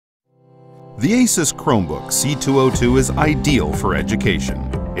The ASUS Chromebook C202 is ideal for education.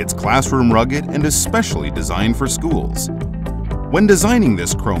 It's classroom rugged and is specially designed for schools. When designing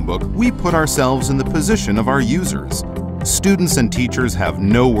this Chromebook, we put ourselves in the position of our users. Students and teachers have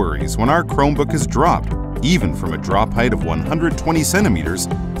no worries when our Chromebook is dropped, even from a drop height of 120 centimeters,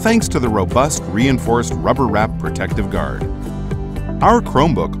 thanks to the robust reinforced rubber wrap protective guard. Our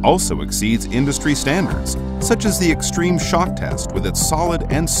Chromebook also exceeds industry standards, such as the extreme shock test with its solid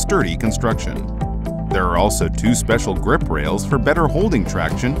and sturdy construction. There are also two special grip rails for better holding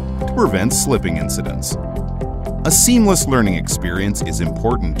traction to prevent slipping incidents. A seamless learning experience is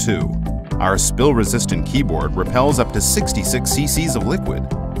important too. Our spill-resistant keyboard repels up to 66 cc's of liquid.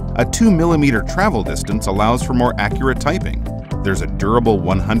 A 2mm travel distance allows for more accurate typing. There's a durable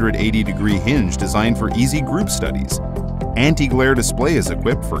 180-degree hinge designed for easy group studies. Anti-glare display is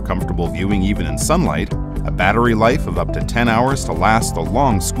equipped for comfortable viewing even in sunlight, a battery life of up to 10 hours to last the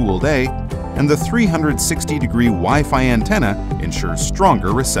long school day, and the 360-degree Wi-Fi antenna ensures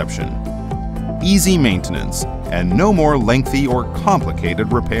stronger reception. Easy maintenance, and no more lengthy or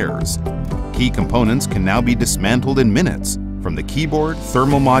complicated repairs. Key components can now be dismantled in minutes, from the keyboard,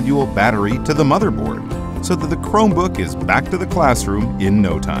 thermal module, battery, to the motherboard, so that the Chromebook is back to the classroom in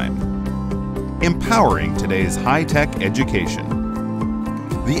no time. Empowering today's high-tech education.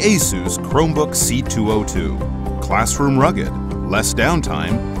 The ASUS Chromebook C202. Classroom rugged, less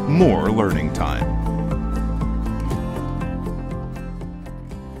downtime, more learning time.